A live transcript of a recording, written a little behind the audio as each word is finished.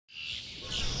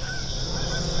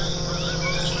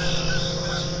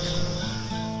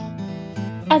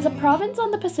As a province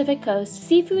on the Pacific coast,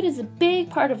 seafood is a big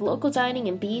part of local dining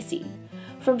in BC.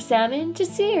 From salmon to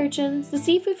sea urchins, the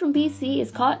seafood from BC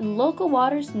is caught in local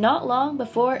waters not long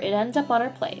before it ends up on our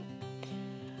plate.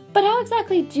 But how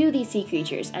exactly do these sea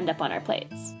creatures end up on our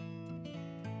plates?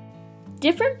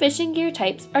 Different fishing gear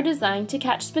types are designed to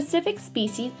catch specific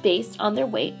species based on their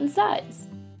weight and size.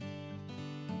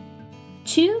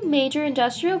 Two major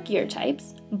industrial gear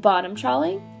types, bottom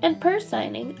trawling and purse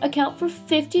seining, account for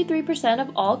 53%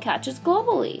 of all catches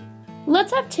globally.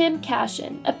 Let's have Tim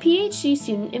Cashin, a PhD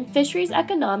student in fisheries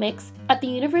economics at the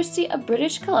University of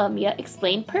British Columbia,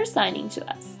 explain purse seining to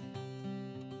us.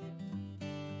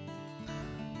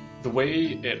 The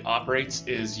way it operates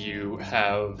is you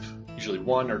have usually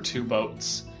one or two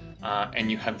boats,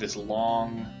 and you have this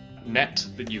long net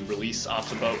that you release off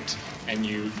the boat, and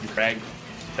you drag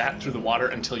that through the water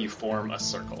until you form a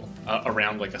circle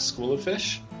around like a school of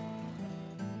fish.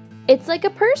 It's like a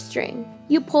purse string.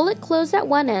 You pull it closed at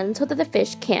one end so that the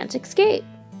fish can't escape.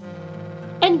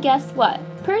 And guess what?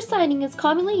 Purse seining is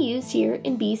commonly used here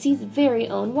in BC's very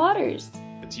own waters.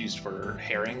 It's used for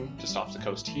herring just off the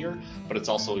coast here, but it's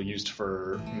also used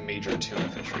for major tuna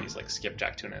fisheries like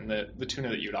skipjack tuna and the tuna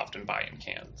that you'd often buy in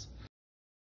cans.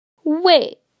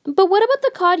 Wait, but what about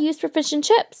the cod used for fish and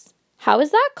chips? How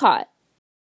is that caught?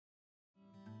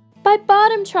 By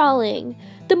bottom trawling,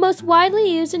 the most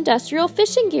widely used industrial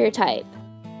fishing gear type.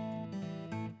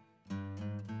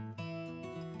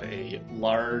 A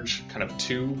large kind of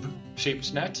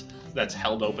tube-shaped net that's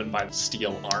held open by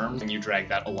steel arms, and you drag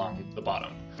that along the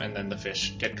bottom. And then the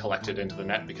fish get collected into the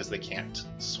net because they can't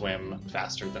swim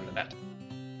faster than the net.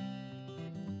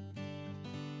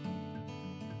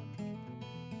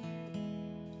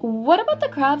 What about the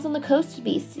crabs on the coast of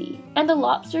BC and the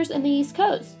lobsters in the East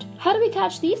Coast? How do we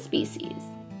catch these species?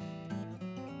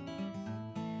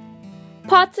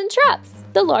 Pots and traps,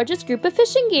 the largest group of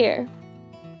fishing gear.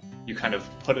 You kind of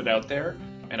put it out there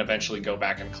and eventually go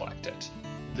back and collect it.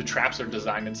 The traps are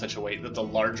designed in such a way that the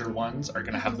larger ones are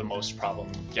going to have the most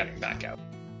problem getting back out.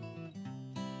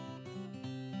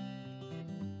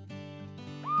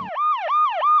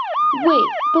 Wait,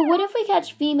 but what if we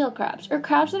catch female crabs or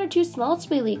crabs that are too small to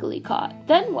be legally caught?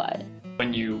 Then what?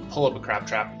 When you pull up a crab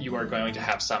trap, you are going to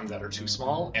have some that are too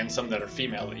small and some that are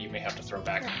female that you may have to throw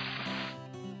back.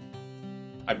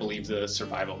 I believe the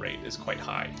survival rate is quite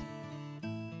high.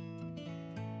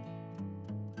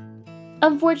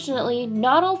 Unfortunately,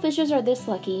 not all fishers are this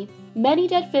lucky. Many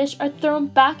dead fish are thrown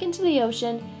back into the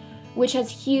ocean, which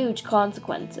has huge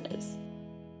consequences.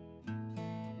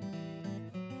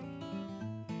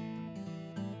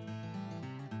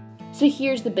 So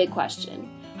here's the big question.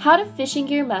 How do fishing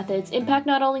gear methods impact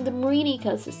not only the marine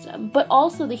ecosystem, but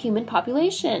also the human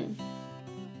population?